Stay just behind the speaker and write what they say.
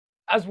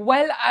as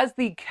well as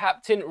the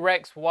Captain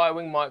Rex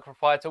Y-Wing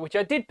Microfighter, which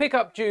I did pick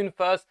up June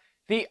 1st.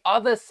 The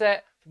other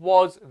set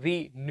was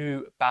the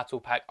new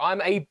Battle Pack.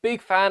 I'm a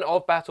big fan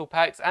of Battle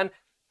Packs, and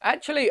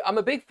actually I'm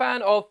a big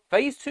fan of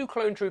Phase 2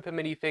 Clone Trooper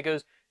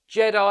minifigures,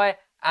 Jedi,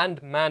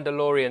 and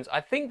Mandalorians.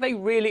 I think they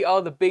really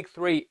are the big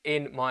three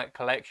in my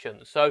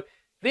collection. So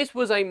this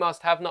was a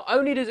must-have. Not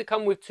only does it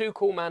come with 2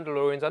 cool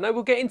Mandalorians, I know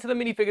we'll get into the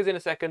minifigures in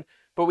a second,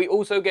 but we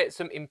also get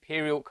some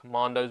Imperial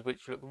Commandos,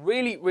 which look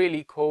really,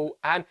 really cool.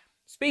 And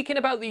speaking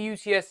about the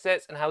UCS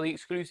sets and how the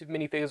exclusive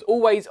minifigures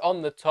always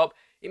on the top,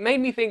 it made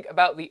me think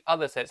about the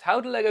other sets. How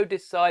do LEGO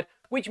decide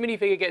which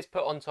minifigure gets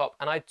put on top?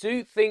 And I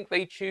do think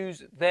they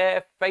choose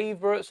their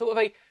favourite, sort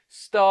of a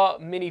star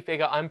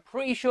minifigure. I'm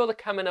pretty sure the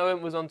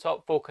Kaminoan was on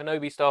top for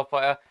Kenobi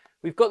Starfighter.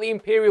 We've got the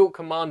Imperial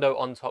Commando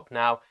on top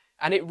now,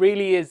 and it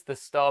really is the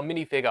star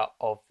minifigure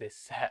of this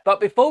set. But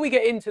before we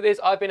get into this,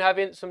 I've been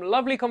having some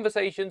lovely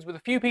conversations with a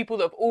few people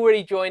that have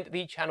already joined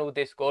the channel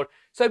Discord,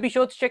 so be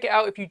sure to check it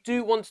out if you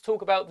do want to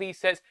talk about these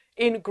sets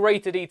in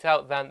greater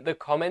detail than the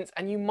comments.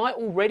 And you might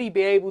already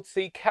be able to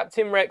see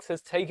Captain Rex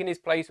has taken his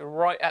place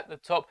right at the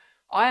top.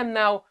 I am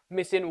now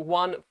missing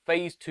one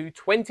Phase 2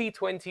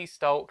 2020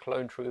 style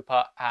Clone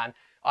Trooper, and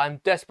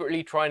I'm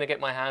desperately trying to get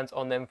my hands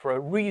on them for a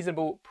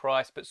reasonable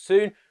price, but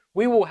soon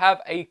we will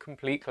have a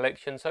complete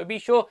collection. So be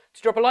sure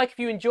to drop a like if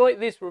you enjoy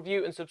this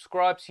review and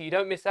subscribe so you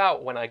don't miss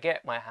out when I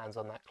get my hands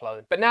on that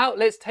clone. But now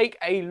let's take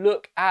a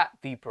look at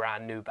the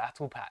brand new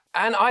Battle Pack.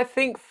 And I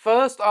think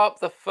first up,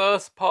 the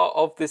first part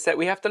of this set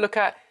we have to look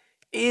at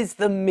is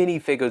the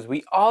minifigures.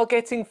 We are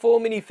getting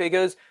 4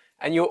 minifigures,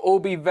 and you'll all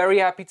be very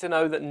happy to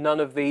know that none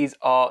of these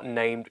are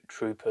named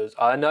troopers.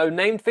 I know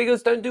named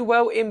figures don't do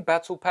well in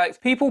Battle Packs.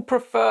 People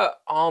prefer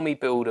army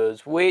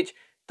builders, which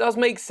does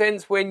make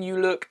sense when you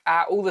look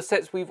at all the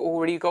sets we've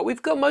already got.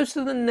 We've got most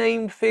of the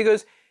named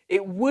figures.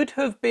 It would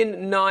have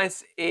been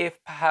nice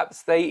if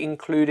perhaps they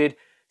included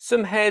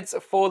some heads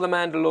for the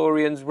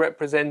Mandalorians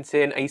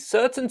representing a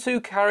certain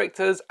 2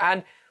 characters,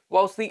 and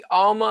whilst the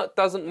armor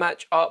doesn't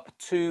match up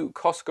to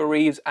Cosca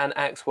Reeves and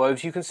Axe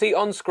Woves, you can see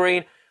on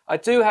screen I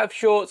do have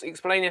shorts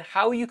explaining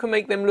how you can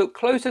make them look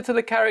closer to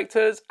the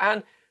characters,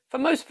 and for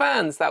most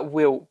fans that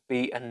will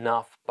be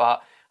enough.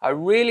 But I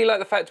really like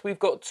the fact we've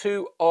got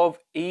 2 of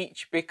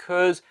each,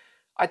 because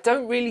I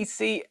don't really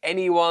see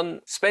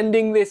anyone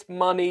spending this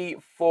money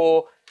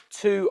for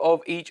 2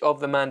 of each of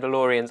the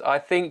Mandalorians. I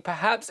think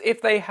perhaps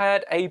if they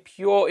had a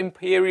pure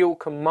Imperial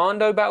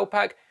Commando battle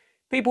pack,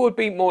 people would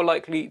be more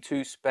likely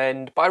to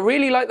spend. But I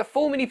really like the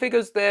 4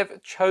 minifigures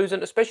they've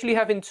chosen, especially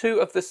having 2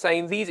 of the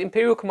same. These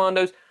Imperial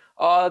Commandos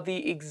are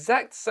the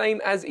exact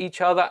same as each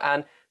other,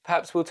 and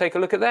perhaps we'll take a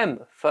look at them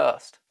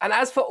first. And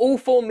as for all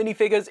 4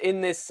 minifigures in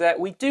this set,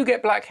 we do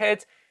get black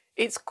heads.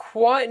 It's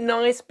quite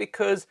nice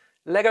because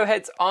LEGO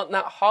heads aren't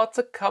that hard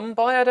to come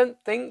by, I don't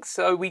think,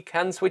 so we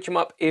can switch them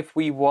up if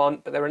we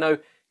want, but there are no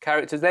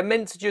characters. They're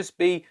meant to just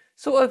be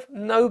sort of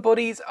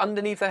nobodies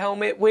underneath the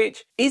helmet,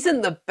 which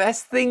isn't the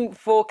best thing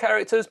for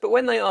characters, but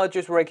when they are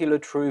just regular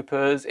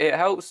troopers, it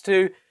helps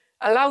to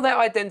allow their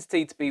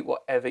identity to be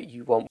whatever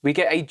you want. We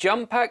get a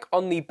jump pack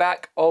on the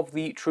back of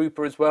the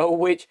trooper as well,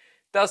 which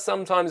does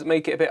sometimes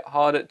make it a bit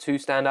harder to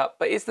stand up,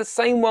 but it's the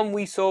same one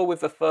we saw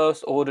with the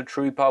First Order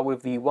trooper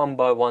with the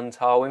 1x1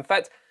 tile. In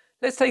fact,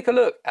 let's take a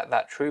look at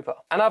that trooper.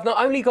 And I've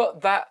not only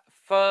got that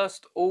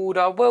First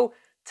Order, well,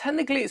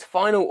 technically it's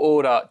Final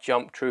Order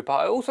jump trooper.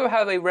 I also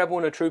have a Rebel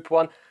and a Trooper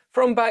one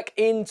from back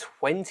in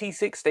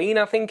 2016,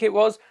 I think it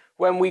was,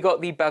 when we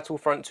got the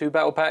Battlefront 2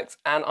 battle packs,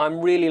 and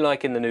I'm really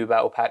liking the new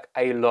battle pack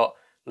a lot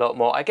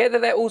more. I get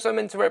that they're also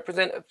meant to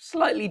represent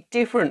slightly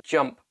different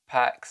jump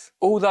packs,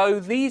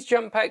 although these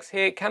jump packs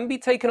here can be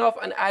taken off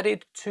and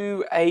added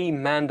to a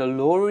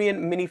Mandalorian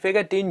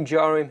minifigure, Din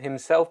Djarin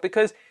himself,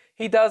 because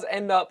he does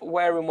end up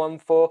wearing one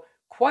for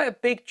quite a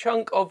big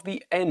chunk of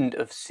the end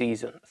of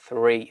Season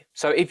 3.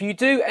 So if you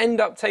do end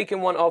up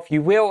taking one off,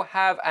 you will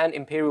have an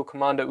Imperial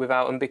Commando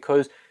without him,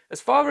 because as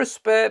far as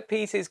spare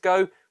pieces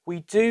go,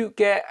 we do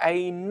get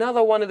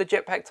another one of the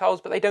jetpack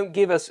tiles, but they don't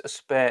give us a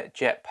spare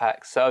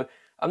jetpack. So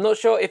I'm not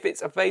sure if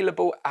it's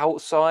available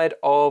outside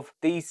of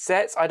these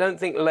sets. I don't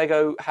think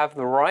LEGO have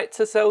the right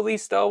to sell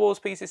these Star Wars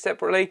pieces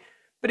separately,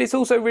 but it's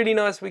also really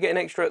nice we get an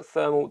extra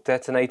thermal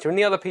detonator, and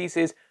the other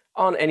pieces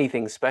aren't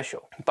anything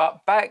special.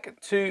 But back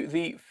to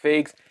the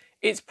figs.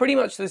 It's pretty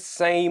much the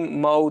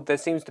same mold. There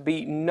seems to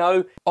be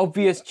no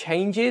obvious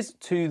changes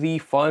to the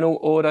Final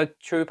Order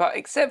trooper,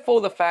 except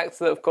for the fact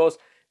that, of course,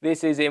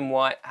 this is in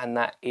white and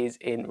that is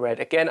in red.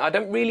 Again, I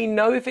don't really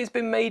know if it's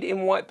been made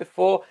in white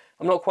before.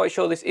 I'm not quite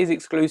sure this is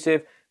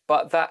exclusive,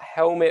 but that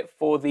helmet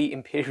for the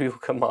Imperial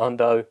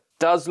Commando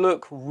does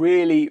look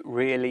really,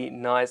 really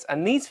nice.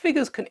 And these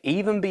figures can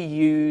even be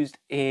used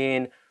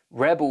in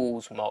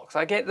Rebels mocks.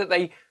 I get that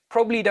they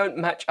probably don't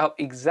match up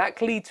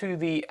exactly to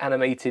the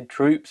animated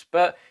troops,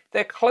 but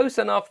they're close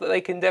enough that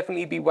they can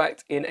definitely be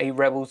whacked in a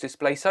Rebels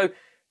display. So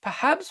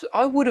perhaps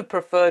I would have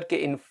preferred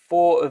getting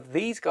 4 of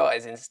these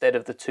guys instead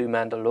of the 2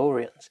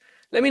 Mandalorians.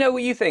 Let me know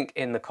what you think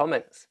in the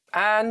comments.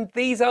 And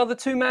these are the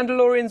 2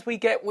 Mandalorians we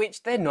get,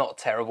 which they're not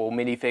terrible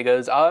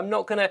minifigures. I'm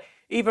not going to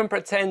even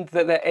pretend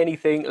that they're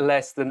anything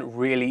less than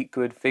really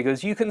good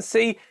figures. You can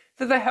see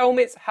that the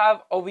helmets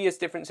have obvious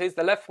differences.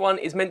 The left one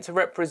is meant to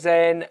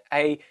represent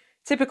a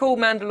typical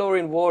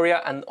Mandalorian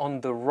warrior, and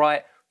on the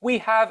right we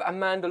have a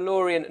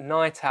Mandalorian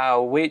night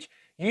owl, which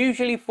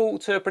usually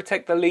fought to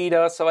protect the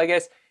leader. So I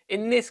guess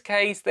in this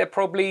case they're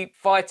probably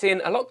fighting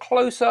a lot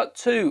closer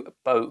to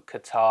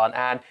Bo-Katan,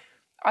 and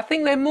I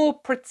think they're more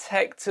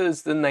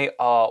protectors than they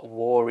are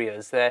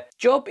warriors. Their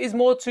job is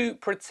more to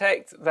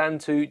protect than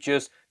to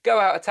just go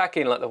out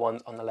attacking like the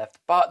ones on the left.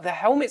 But the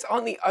helmets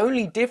aren't the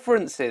only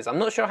differences. I'm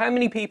not sure how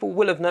many people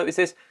will have noticed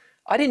this.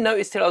 I didn't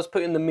notice till I was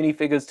putting the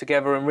minifigures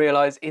together and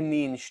realised in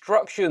the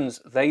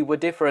instructions they were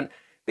different,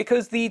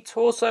 because the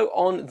torso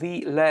on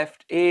the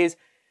left is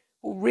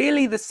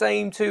really the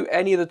same to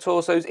any of the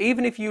torsos.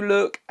 Even if you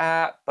look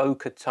at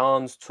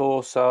Bo-Katan's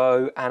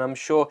torso, and I'm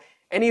sure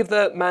any of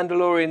the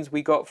Mandalorians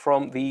we got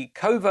from the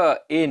covert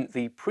in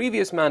the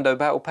previous Mando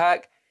Battle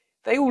Pack,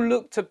 they all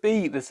look to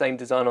be the same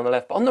design on the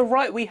left. But on the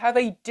right we have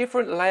a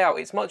different layout.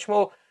 It's much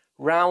more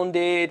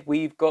rounded.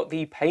 We've got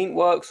the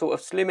paintwork sort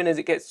of slimming as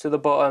it gets to the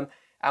bottom,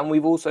 and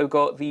we've also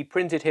got the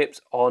printed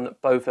hips on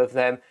both of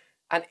them.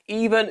 And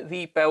even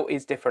the belt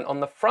is different.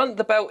 On the front,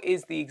 the belt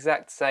is the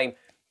exact same.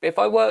 But if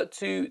I were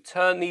to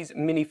turn these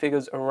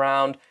minifigures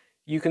around,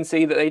 you can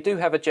see that they do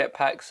have a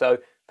jetpack, so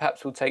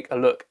perhaps we'll take a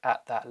look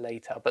at that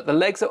later. But the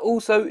legs are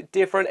also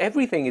different.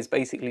 Everything is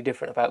basically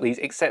different about these,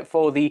 except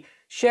for the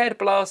shared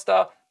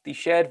blaster, the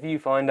shared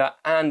viewfinder,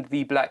 and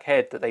the black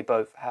head that they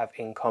both have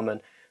in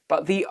common.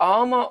 But the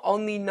armor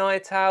on the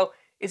Night Owl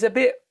is a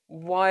bit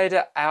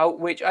wider out,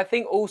 which I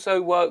think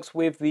also works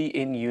with the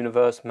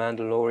in-universe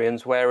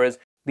Mandalorians, whereas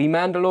the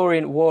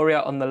Mandalorian warrior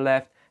on the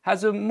left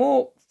has a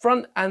more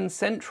front and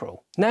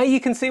central. Now you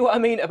can see what I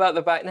mean about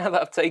the back now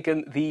that I've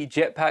taken the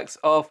jetpacks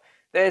off.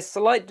 There's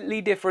slightly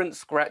different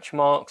scratch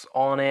marks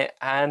on it,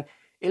 and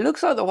it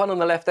looks like the one on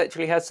the left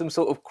actually has some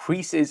sort of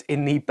creases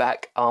in the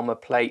back armor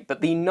plate.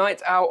 But the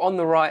Night Owl on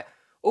the right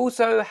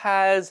also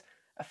has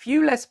a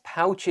few less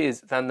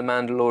pouches than the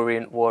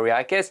Mandalorian warrior.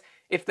 I guess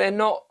if they're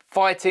not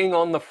fighting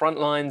on the front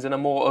lines and are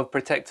more of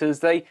protectors,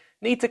 they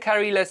need to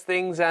carry less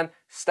things and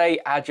stay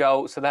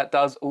agile, so that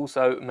does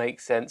also make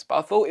sense. But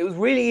I thought it was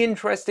really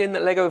interesting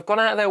that LEGO have gone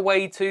out of their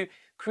way to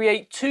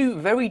create two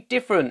very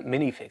different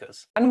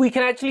minifigures. And we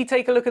can actually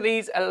take a look at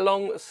these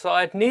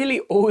alongside nearly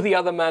all the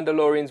other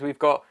Mandalorians we've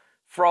got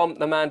from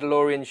the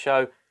Mandalorian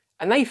show,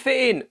 and they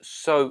fit in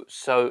so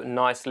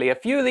nicely. A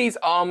few of these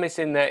are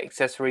missing their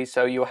accessories,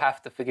 so you'll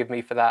have to forgive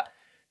me for that.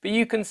 But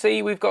you can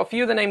see we've got a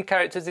few of the named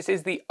characters. This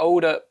is the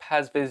older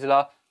Paz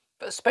Vizsla,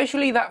 but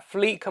especially that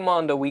fleet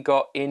commander we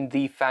got in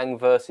the Fang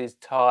versus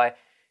TIE.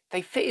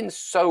 They fit in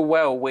so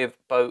well with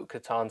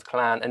Bo-Katan's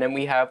clan. And then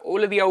we have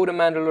all of the older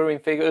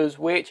Mandalorian figures,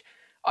 which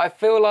I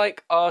feel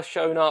like are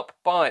shown up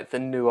by the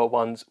newer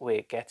ones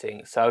we're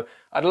getting. So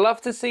I'd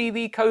love to see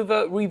the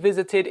covert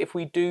revisited if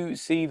we do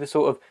see the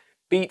sort of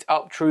beat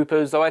up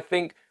troopers, though I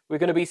think we're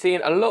going to be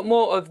seeing a lot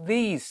more of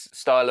these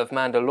style of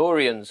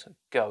Mandalorians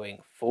going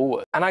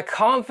forward. And I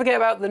can't forget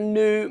about the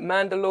new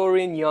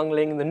Mandalorian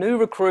youngling, the new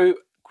recruit,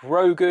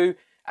 Grogu,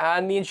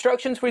 and the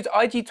instructions for his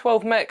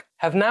IG-12 mech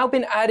have now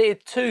been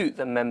added to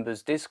the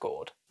members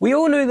Discord. We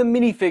all knew the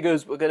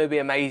minifigures were going to be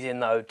amazing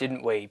though,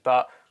 didn't we?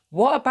 But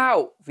what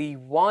about the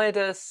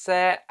wider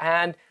set,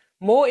 and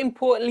more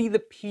importantly the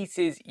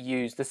pieces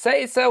used? The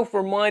set itself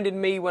reminded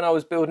me when I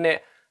was building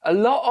it a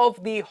lot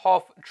of the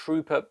Hoth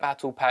Trooper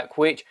Battle Pack,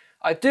 which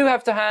I do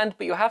have to hand,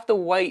 but you'll have to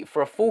wait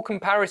for a full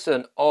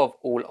comparison of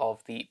all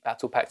of the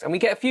battle packs. And we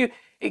get a few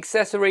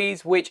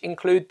accessories, which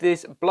include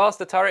this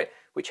blaster turret,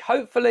 which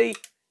hopefully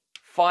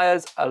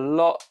fires a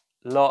lot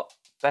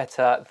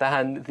better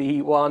than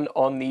the one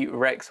on the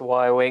Rex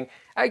Y-Wing.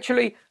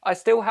 Actually, I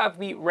still have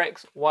the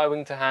Rex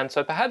Y-Wing to hand,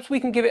 so perhaps we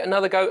can give it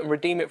another go and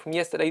redeem it from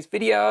yesterday's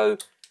video.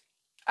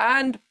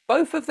 And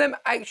both of them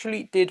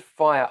actually did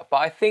fire, but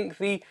I think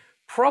the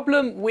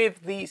problem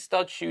with the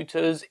stud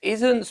shooters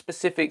isn't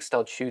specific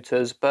stud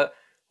shooters, but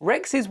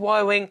Rex's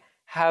Y-Wing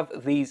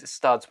have these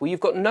studs. Well, you've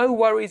got no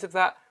worries of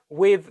that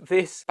with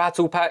this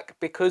battle pack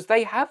because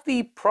they have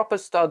the proper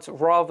studs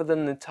rather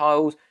than the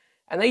tiles,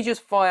 and they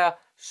just fire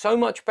so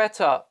much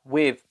better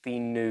with the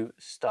new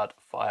stud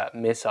fire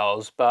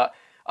missiles. But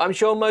I'm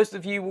sure most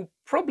of you will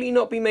probably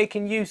not be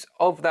making use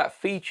of that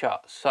feature.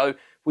 So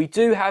we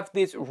do have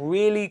this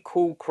really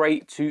cool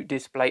crate to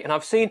display, and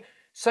I've seen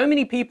so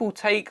many people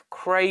take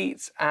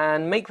crates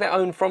and make their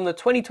own from the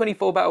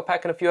 2024 Battle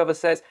Pack and a few other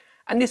sets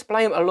and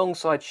display them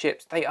alongside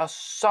ships. They are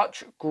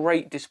such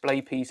great display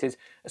pieces,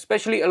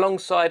 especially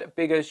alongside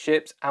bigger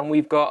ships. And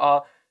we've got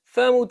our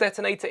thermal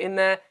detonator in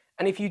there.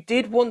 And if you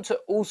did want to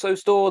also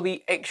store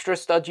the extra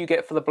stud you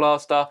get for the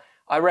blaster,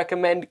 I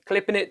recommend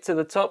clipping it to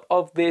the top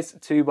of this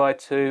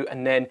 2x2,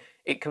 and then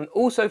it can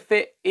also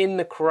fit in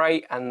the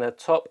crate, and the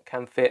top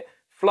can fit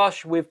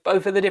flush with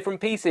both of the different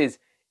pieces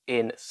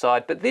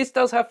inside. But this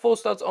does have 4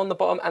 studs on the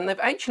bottom, and they've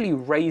actually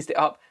raised it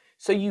up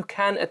so you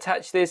can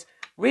attach this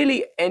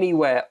really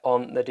anywhere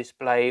on the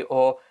display,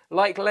 or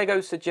like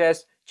LEGO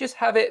suggests, just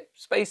have it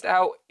spaced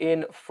out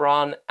in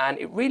front, and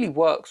it really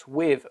works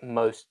with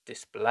most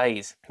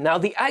displays. Now,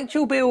 the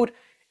actual build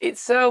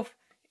itself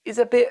is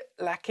a bit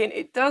lacking.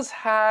 It does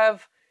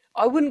have,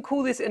 I wouldn't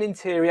call this an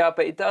interior,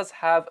 but it does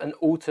have an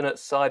alternate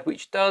side,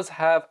 which does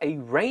have a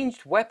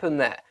ranged weapon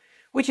there,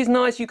 which is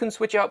nice. You can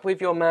switch up with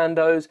your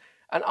Mandos,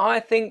 and I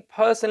think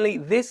personally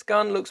this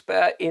gun looks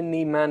better in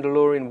the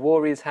Mandalorian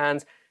warrior's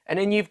hands. And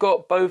then you've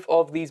got both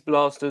of these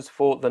blasters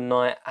for the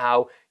Night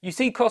Owl. You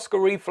see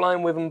Koskari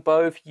flying with them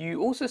both.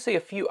 You also see a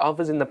few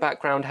others in the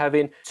background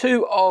having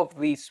two of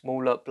these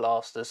smaller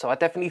blasters. So I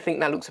definitely think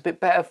that looks a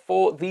bit better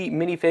for the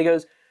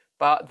minifigures.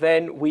 But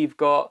then we've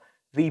got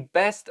the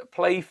best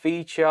play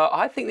feature.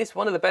 I think this is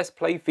one of the best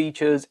play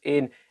features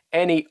in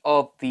any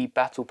of the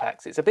battle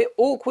packs. It's a bit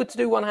awkward to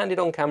do one-handed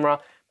on camera,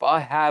 but I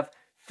have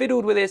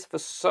fiddled with this for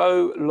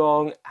so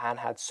long and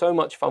had so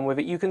much fun with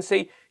it. You can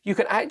see you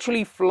can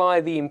actually fly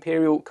the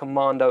Imperial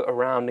Commando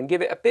around and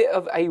give it a bit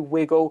of a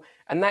wiggle,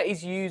 and that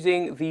is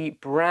using the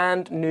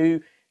brand new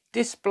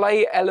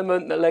display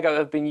element that LEGO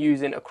have been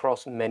using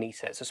across many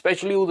sets,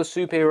 especially all the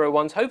superhero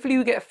ones. Hopefully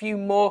we get a few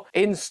more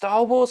in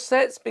Star Wars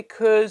sets,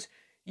 because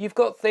you've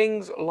got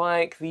things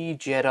like the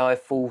Jedi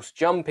Force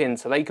jump-in,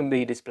 so they can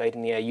be displayed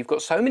in the air. You've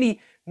got so many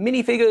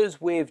minifigures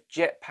with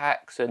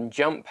jetpacks and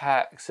jump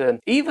packs,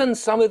 and even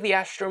some of the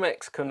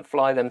astromechs can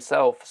fly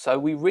themselves. So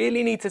we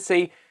really need to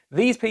see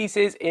these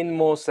pieces in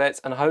more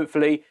sets, and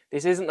hopefully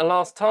this isn't the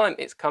last time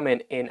it's coming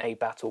in a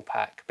battle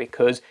pack,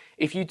 because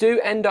if you do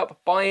end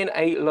up buying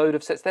a load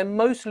of sets, they're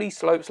mostly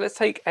slopes. Let's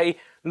take a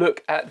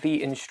look at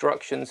the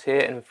instructions here,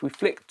 and if we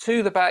flick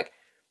to the back,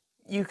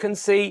 you can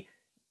see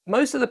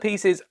most of the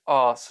pieces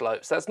are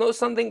slopes. That's not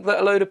something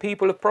that a load of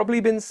people have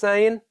probably been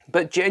saying,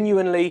 but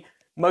genuinely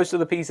most of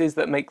the pieces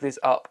that make this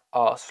up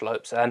are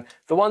slopes, and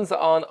the ones that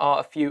aren't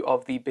are a few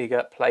of the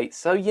bigger plates.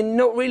 So you're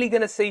not really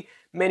going to see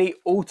many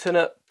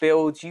alternate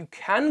builds. You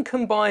can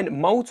combine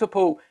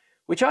multiple,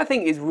 which I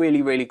think is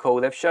really, really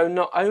cool. They've shown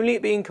not only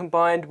it being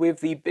combined with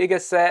the bigger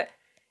set,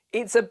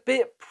 it's a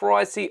bit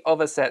pricey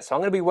of a set, so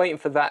I'm going to be waiting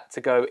for that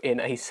to go in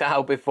a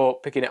sale before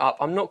picking it up.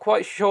 I'm not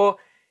quite sure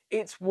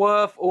it's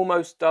worth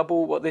almost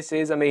double what this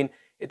is. I mean,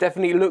 it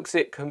definitely looks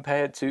it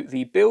compared to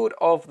the build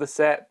of the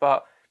set,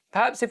 but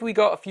perhaps if we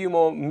got a few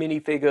more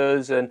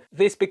minifigures and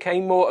this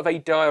became more of a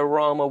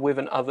diorama with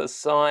an other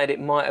side, it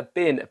might have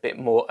been a bit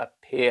more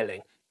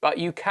appealing. But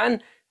you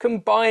can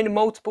combine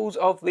multiples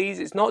of these.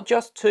 It's not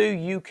just two,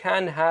 you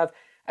can have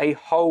a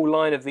whole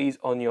line of these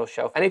on your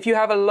shelf. And if you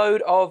have a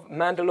load of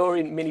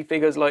Mandalorian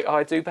minifigures like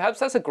I do, perhaps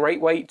that's a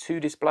great way to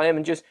display them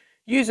and just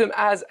use them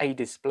as a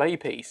display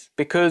piece,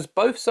 because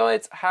both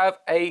sides have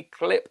a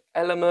clip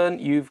element.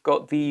 You've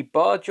got the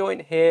bar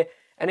joint here,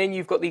 and then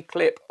you've got the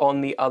clip on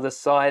the other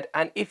side.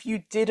 And if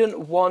you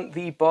didn't want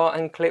the bar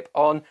and clip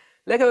on,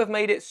 LEGO have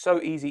made it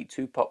so easy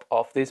to pop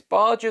off. This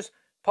bar just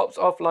pops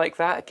off like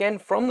that. Again,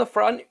 from the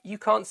front, you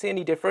can't see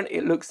any different.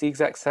 It looks the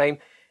exact same.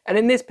 And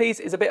in this piece,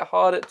 it's a bit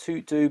harder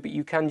to do, but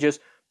you can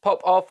just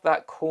pop off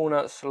that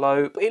corner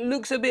slope. It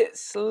looks a bit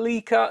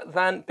sleeker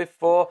than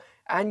before,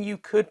 and you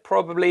could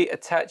probably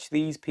attach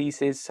these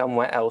pieces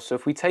somewhere else. So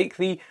if we take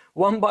the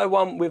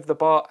 1x1 with the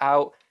bar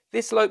out,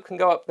 this slope can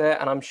go up there,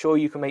 and I'm sure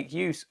you can make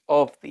use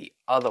of the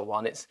other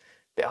one. It's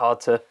a bit hard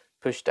to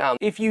push down.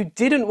 If you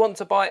didn't want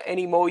to buy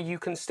any more, you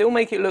can still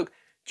make it look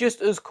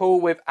just as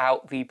cool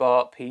without the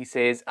bar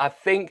pieces. I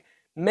think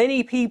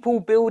many people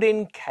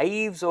building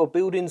caves or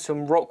building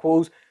some rock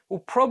walls will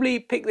probably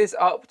pick this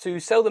up to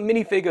sell the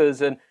minifigures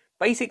and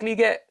basically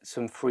get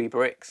some free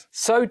bricks.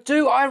 So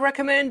do I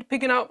recommend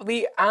picking up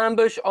the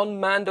Ambush on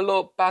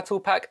Mandalore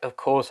Battle Pack? Of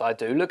course I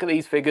do. Look at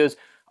these figures.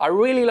 I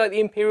really like the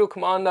Imperial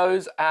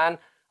Commandos, and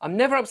I'm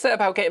never upset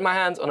about getting my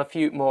hands on a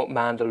few more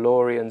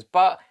Mandalorians.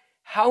 But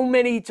how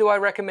many do I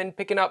recommend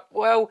picking up?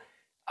 Well,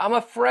 I'm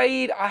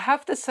afraid I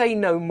have to say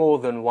no more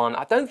than one.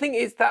 I don't think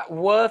it's that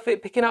worth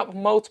it picking up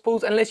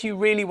multiples unless you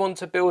really want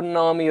to build an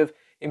army of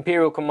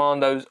Imperial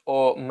Commandos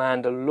or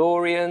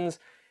Mandalorians.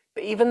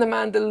 But even the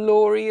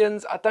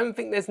Mandalorians, I don't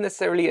think there's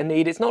necessarily a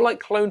need. It's not like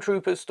Clone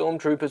Troopers,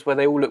 Stormtroopers, where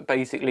they all look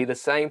basically the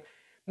same.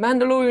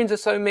 Mandalorians are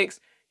so mixed,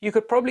 you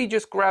could probably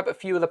just grab a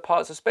few of the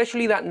parts,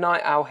 especially that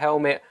Night Owl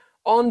helmet,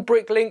 on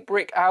Bricklink,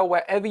 Brick Owl,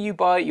 wherever you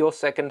buy your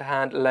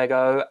second-hand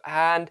Lego,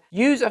 and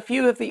use a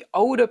few of the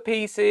older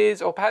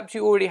pieces, or perhaps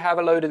you already have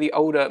a load of the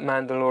older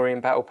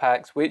Mandalorian battle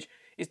packs, which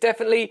is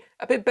definitely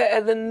a bit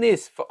better than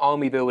this for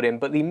army building.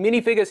 But the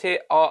minifigures here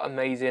are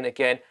amazing.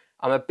 Again,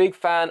 I'm a big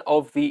fan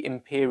of the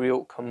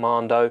Imperial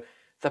Commando.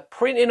 The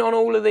printing on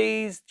all of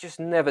these just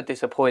never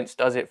disappoints,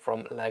 does it,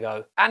 from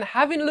LEGO? And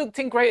having looked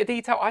in greater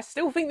detail, I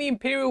still think the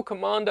Imperial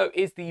Commando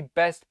is the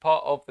best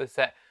part of the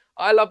set.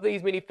 I love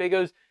these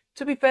minifigures.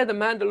 To be fair, the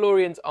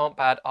Mandalorians aren't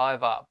bad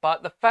either,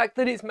 but the fact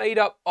that it's made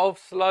up of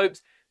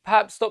slopes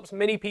perhaps stops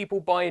many people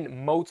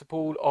buying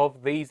multiple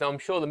of these. I'm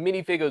sure the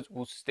minifigures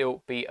will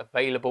still be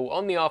available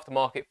on the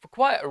aftermarket for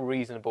quite a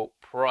reasonable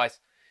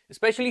price,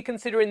 especially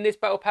considering this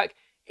battle pack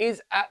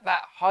is at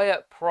that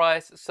higher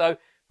price. So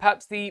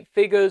perhaps the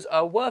figures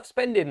are worth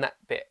spending that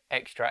bit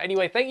extra.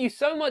 Anyway, thank you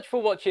so much for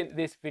watching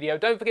this video.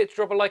 Don't forget to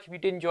drop a like if you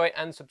did enjoy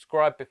and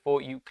subscribe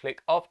before you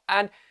click off.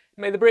 And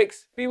may the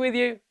bricks be with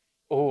you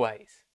always.